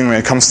should be doing when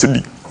it comes to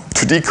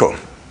deco.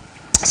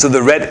 So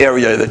the red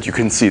area that you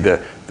can see, the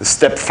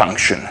step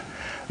function,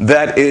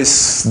 that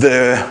is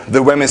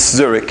the Wemyss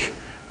Zurich.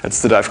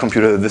 That's the dive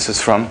computer that this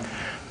is from.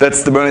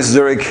 That's the Wemyss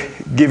Zurich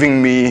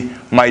giving me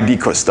my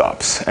deco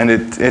stops. And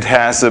it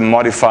has a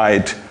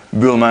modified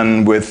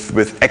Bühlmann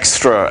with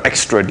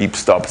extra deep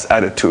stops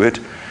added to it.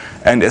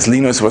 And as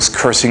Linus was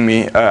cursing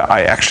me,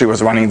 I actually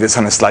was running this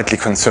on a slightly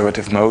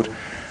conservative mode.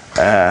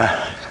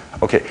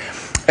 Okay.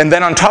 And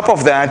then on top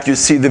of that, you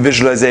see the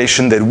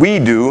visualization that we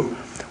do,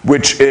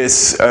 which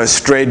is a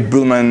straight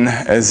Bühlmann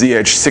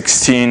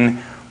ZH16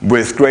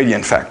 with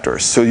gradient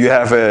factors. So you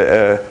have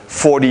a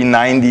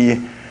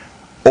 40-90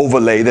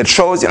 overlay that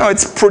shows,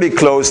 it's pretty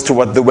close to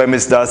what the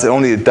Wemyss does,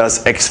 only it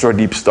does extra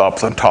deep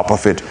stops on top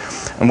of it.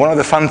 And one of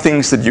the fun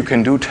things that you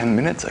can do, 10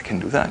 minutes, I can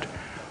do that.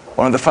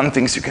 One of the fun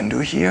things you can do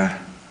here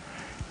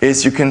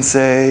is you can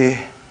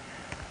say,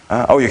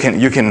 you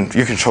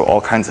can show all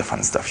kinds of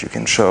fun stuff. You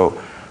can show,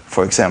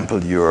 for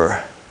example,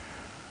 your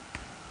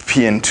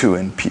PN2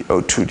 and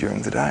PO2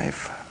 during the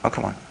dive. Oh,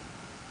 come on.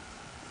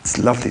 It's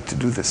lovely to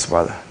do this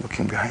while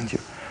looking behind you.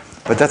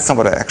 But that's not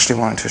what I actually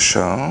wanted to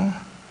show.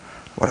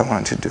 What I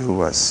wanted to do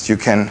was, you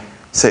can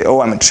say, oh,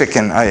 I'm a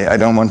chicken. I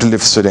don't want to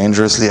live so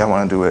dangerously. I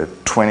want to do a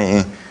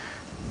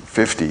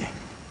 20-50.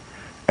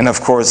 And of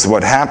course,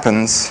 what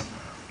happens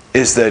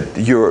is that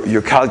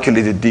your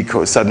calculated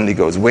deco suddenly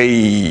goes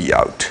way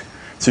out.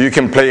 So you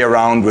can play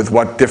around with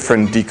what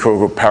different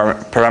deco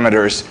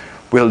parameters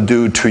will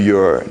do to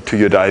your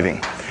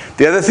diving.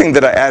 The other thing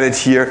that I added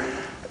here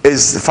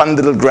is fun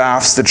little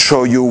graphs that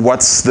show you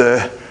what's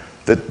the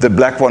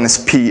black one is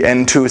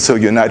PN2, so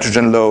your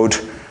nitrogen load.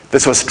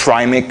 This was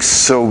trimix,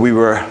 so we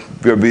were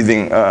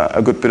breathing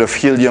a good bit of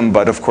helium,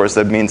 but of course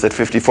that means at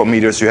 54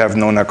 meters you have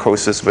no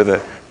narcosis with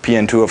a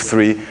PN2 of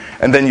 3.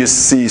 And then you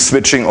see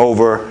switching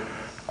over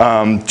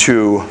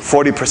to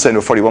 40%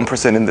 or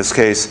 41% in this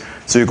case.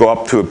 So you go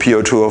up to a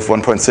PO2 of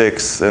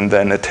 1.6, and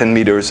then at 10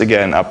 meters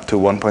again up to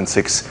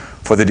 1.6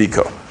 for the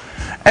deco.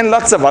 And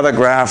lots of other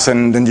graphs,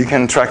 and then you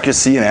can track your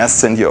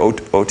CNS and your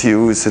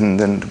OTUs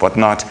and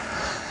whatnot.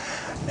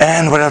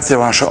 And what else did I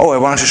want to show? Oh, I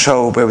wanted to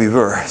show where we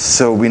were.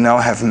 So we now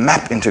have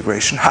map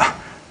integration.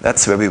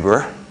 That's where we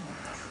were.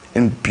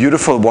 In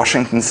beautiful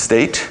Washington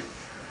State.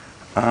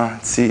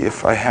 Let's see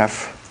if I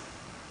have,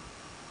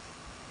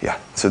 yeah.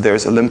 So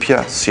there's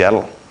Olympia,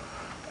 Seattle.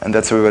 And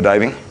that's where we were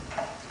diving.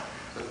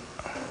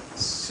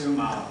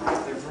 Zoom out.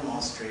 They're from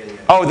Australia.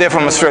 Oh, they're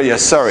from Australia,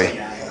 sorry.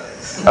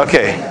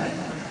 Okay.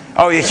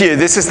 Oh, here,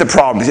 this is the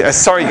problem.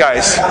 Sorry,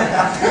 guys.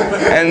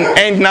 And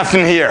ain't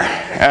nothing here.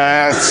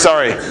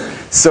 Sorry.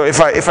 So if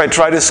I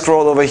try to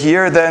scroll over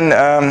here, then,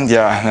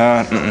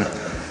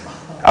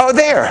 Oh,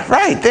 there,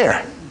 right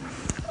there.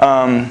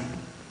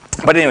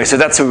 But anyway, so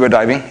that's where we were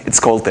diving. It's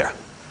cold there.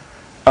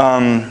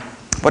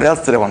 What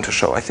else did I want to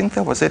show? I think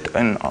that was it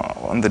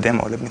on the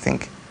demo. Let me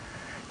think.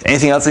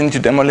 Anything else I need to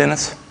demo,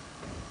 Linus?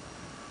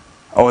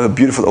 Oh, the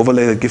beautiful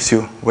overlay that gives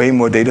you way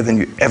more data than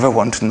you ever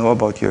want to know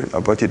about your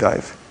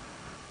dive.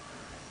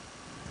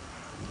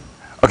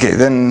 Okay,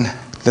 then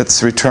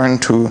let's return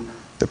to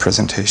the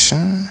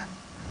presentation.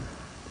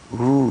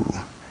 Ooh.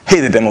 Hey,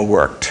 the demo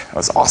worked. That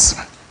was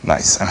awesome.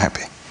 Nice, I'm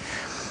happy.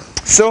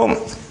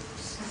 So,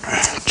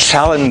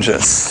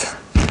 challenges.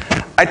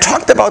 I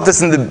talked about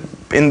this in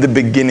the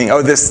beginning.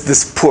 Oh,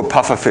 this poor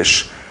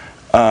pufferfish.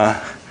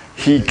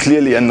 He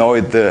clearly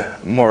annoyed the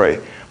moray.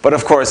 But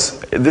of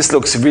course, this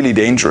looks really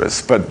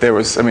dangerous. But there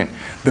was,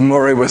 the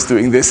moray was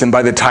doing this, and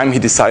by the time he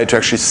decided to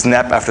actually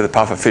snap after the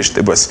pufferfish,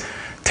 it was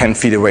 10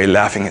 feet away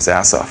laughing his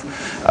ass off.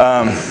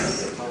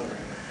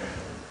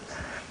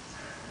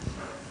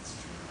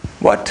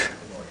 What?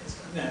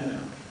 No.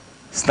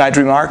 Snide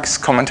remarks,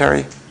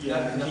 commentary?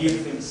 Yeah, he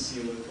thinks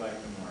you look like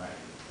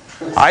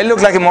a moray. I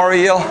look like a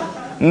moray eel?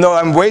 No,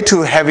 I'm way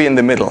too heavy in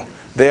the middle.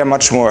 They are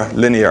much more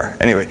linear.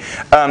 Anyway,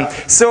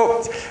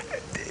 so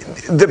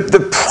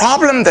the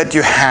problem that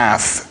you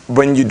have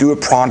when you do a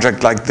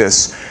project like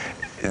this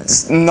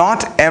is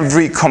not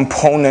every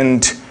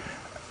component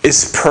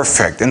is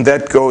perfect, and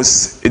that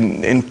goes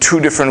in two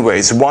different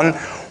ways. One,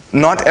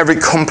 not every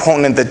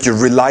component that you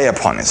rely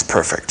upon is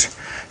perfect.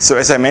 So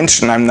as I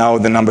mentioned, I'm now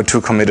the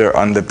 #2 committer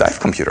on the dive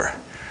computer.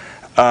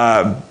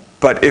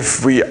 But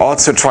if we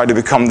also try to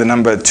become the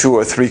 #2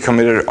 or 3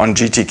 committer on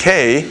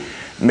GTK,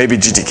 maybe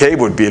GTK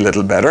would be a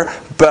little better,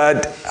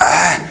 but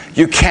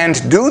you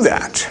can't do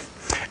that.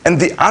 And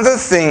the other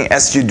thing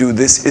as you do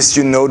this is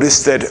you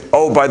notice that,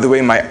 oh, by the way,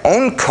 my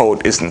own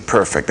code isn't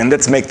perfect. And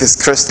let's make this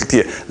crystal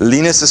clear.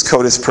 Linus's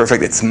code is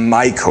perfect. It's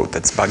my code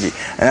that's buggy.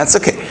 And that's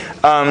okay.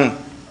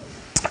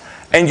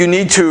 And you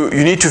need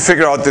to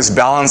figure out this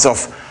balance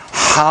of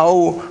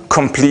how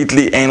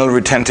completely anal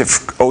retentive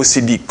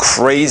OCD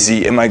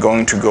crazy am I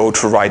going to go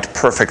to write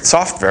perfect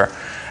software?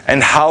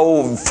 And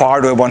how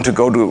far do I want to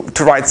go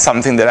to write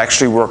something that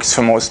actually works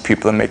for most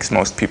people and makes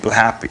most people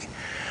happy?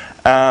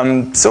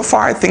 So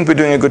far, I think we're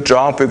doing a good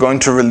job. We're going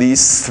to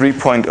release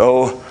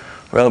 3.0,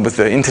 well, with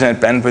the internet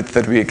bandwidth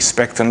that we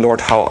expect on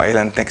Lord Howe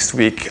Island next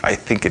week. I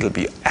think it'll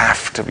be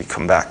after we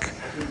come back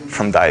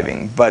from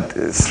diving. But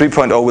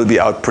 3.0 will be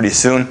out pretty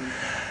soon.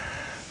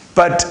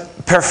 But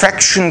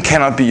perfection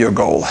cannot be your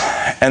goal.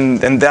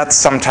 And that's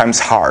sometimes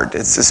hard.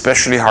 It's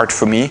especially hard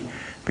for me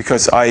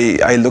because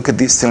I look at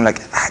these things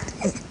like,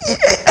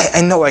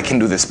 I know I can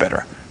do this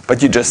better.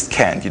 But you just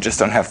can't. You just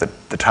don't have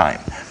the time.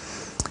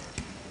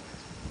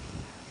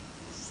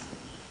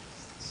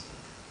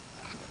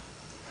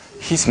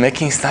 He's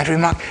making a snide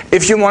remark.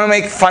 If you want to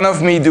make fun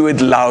of me, do it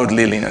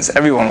loudly, Linus.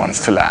 Everyone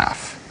wants to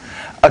laugh.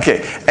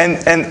 Okay,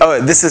 and oh,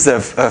 this is a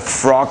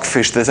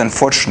frogfish that's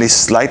unfortunately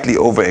slightly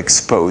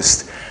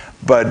overexposed.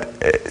 But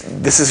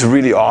this is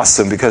really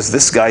awesome because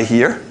this guy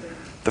here,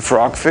 the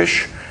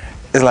frogfish,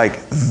 is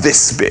like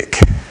this big.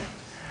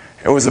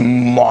 It was a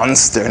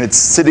monster, and it's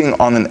sitting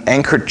on an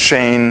anchor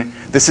chain.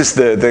 This is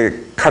the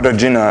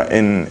Cartagena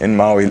in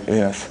Maui,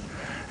 yes.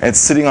 And it's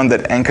sitting on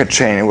that anchor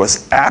chain. It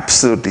was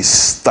absolutely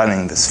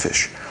stunning, this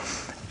fish.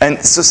 And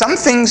so some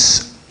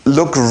things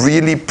look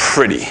really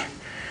pretty.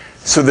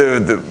 So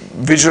the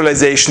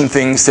visualization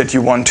things that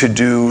you want to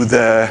do,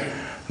 the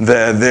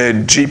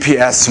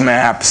GPS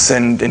maps,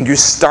 and you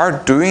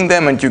start doing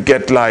them and you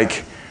get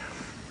like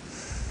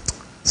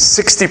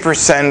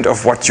 60%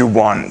 of what you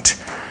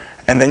want.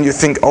 And then you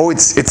think, oh,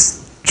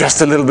 it's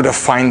just a little bit of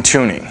fine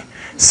tuning.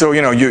 So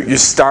you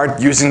start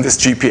using this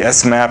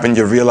GPS map and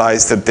you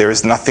realize that there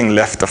is nothing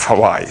left of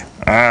Hawaii.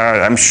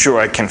 I'm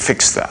sure I can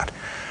fix that.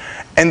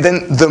 And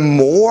then the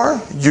more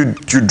you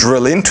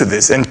drill into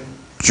this and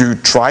you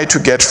try to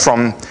get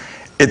from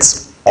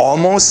it's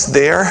almost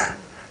there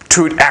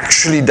to it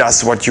actually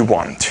does what you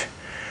want,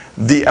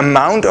 the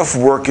amount of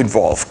work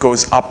involved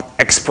goes up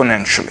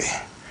exponentially.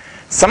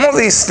 Some of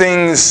these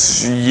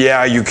things,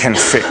 yeah, you can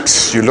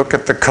fix. You look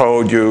at the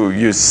code,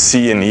 you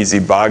see an easy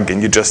bug,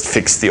 and you just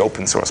fix the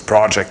open source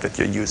project that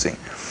you're using.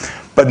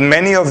 But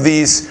many of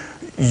these,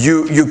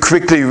 you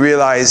quickly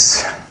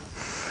realize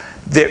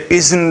there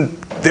is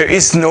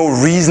no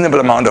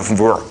reasonable amount of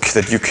work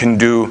that you can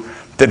do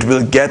that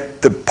will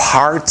get the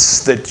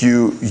parts that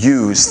you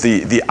use,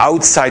 the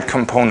outside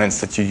components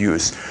that you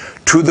use,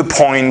 to the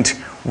point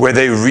where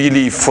they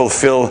really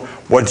fulfill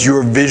what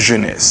your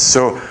vision is.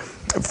 So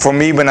for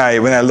me, when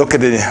I look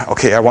at it,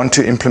 okay, I want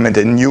to implement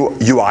a new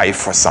UI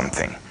for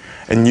something,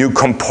 a new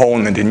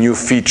component, a new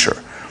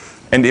feature.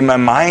 And in my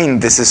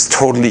mind, this is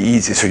totally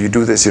easy. So you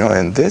do this,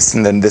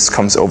 and then this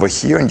comes over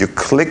here, and you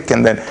click,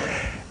 and then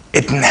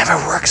it never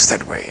works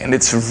that way. And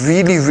it's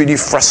really, really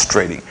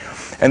frustrating.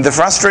 And the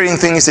frustrating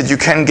thing is that you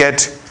can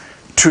get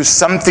to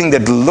something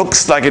that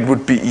looks like it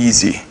would be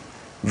easy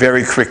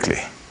very quickly.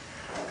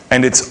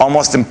 And it's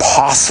almost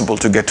impossible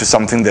to get to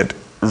something that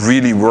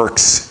really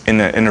works in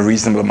a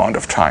reasonable amount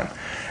of time.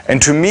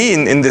 And to me,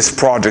 in this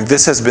project,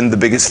 this has been the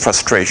biggest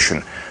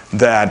frustration,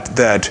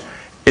 that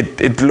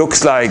it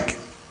looks like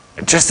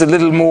just a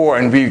little more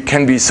and we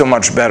can be so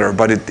much better,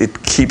 but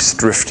it keeps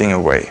drifting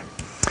away.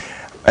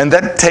 And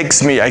that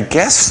takes me, I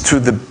guess, to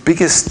the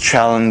biggest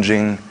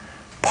challenging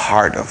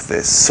part of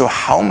this. So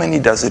how many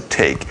does it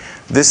take?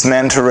 This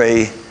manta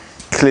ray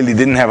clearly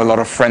didn't have a lot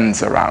of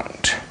friends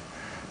around.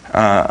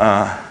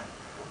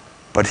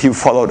 But he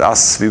followed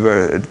us. We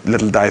were a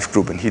little dive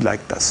group, and he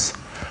liked us.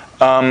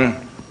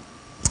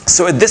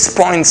 So at this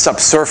point,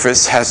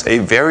 Subsurface has a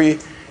very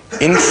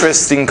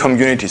interesting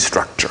community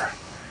structure.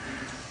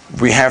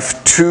 We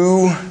have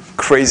 2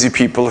 crazy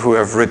people who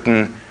have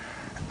written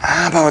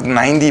about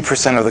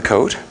 90% of the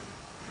code.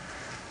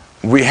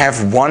 We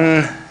have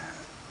 1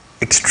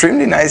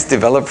 extremely nice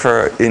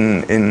developer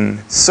in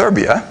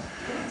Serbia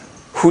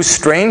who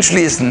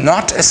strangely is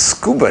not a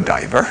scuba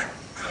diver,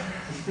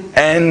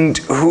 and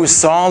who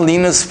saw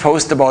Linus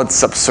post about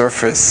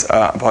Subsurface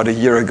about a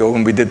year ago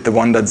when we did the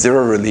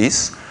 1.0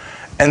 release,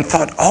 and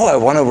thought, oh, I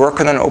want to work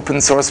on an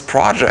open source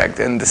project,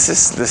 and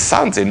this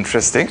sounds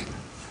interesting.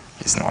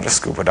 He's not a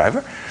scuba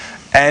diver.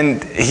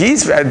 And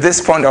he's, at this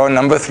point, our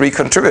number 3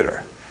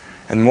 contributor.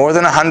 And more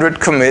than 100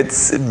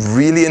 commits,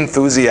 really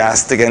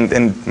enthusiastic,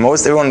 and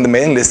most everyone on the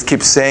mailing list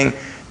keeps saying,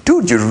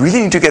 dude, you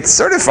really need to get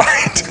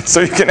certified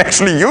so you can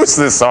actually use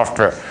this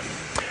software.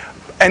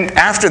 And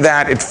after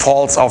that, it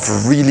falls off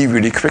really,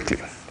 really quickly.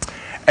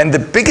 And the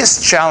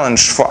biggest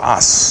challenge for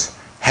us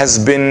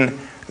has been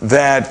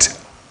that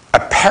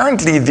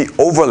apparently the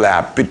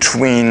overlap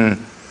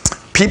between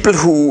people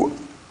who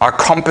are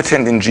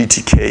competent in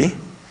GTK,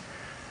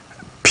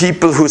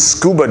 people who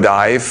scuba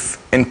dive,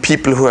 and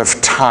people who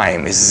have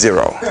time is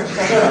 0.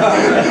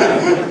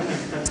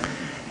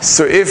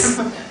 So if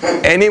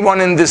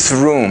anyone in this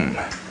room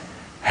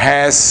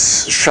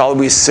has, shall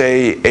we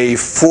say, a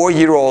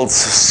 4-year-old's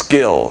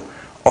skill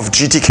of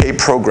GTK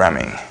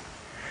programming,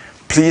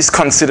 please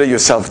consider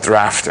yourself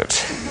drafted.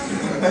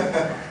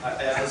 I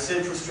have the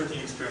same frustrating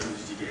experience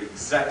with GTK,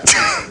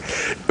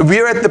 exactly.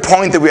 We're at the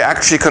point that we're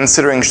actually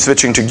considering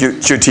switching to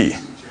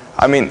Qt.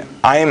 I mean,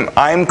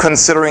 I'm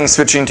considering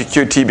switching to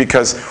Qt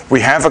because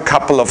we have a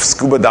couple of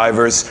scuba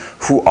divers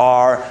who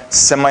are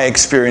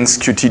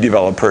semi-experienced Qt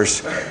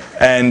developers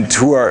and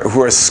who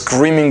are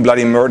screaming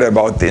bloody murder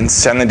about the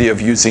insanity of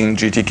using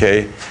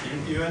GTK.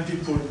 Even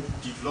people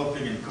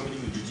developing and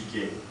committing with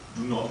GTK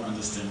do not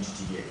understand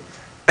GTK.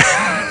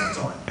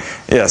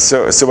 Yeah,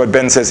 so what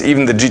Ben says,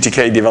 even the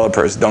GTK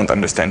developers don't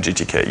understand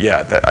GTK.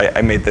 Yeah,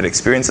 I made that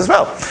experience as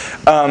well.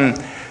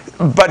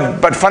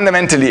 But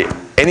fundamentally,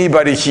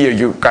 anybody here,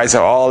 you guys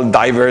are all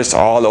diverse,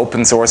 all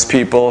open source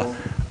people.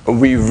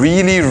 We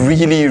really,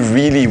 really,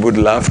 really would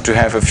love to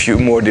have a few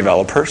more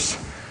developers.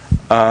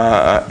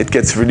 It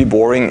gets really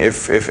boring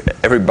if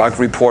every bug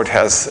report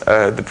has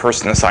the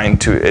person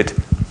assigned to it.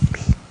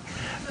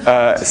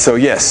 So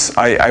yes,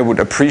 I would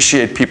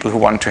appreciate people who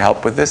want to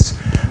help with this.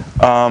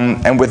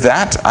 And with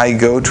that, I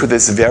go to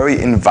this very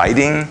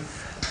inviting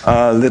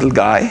little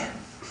guy.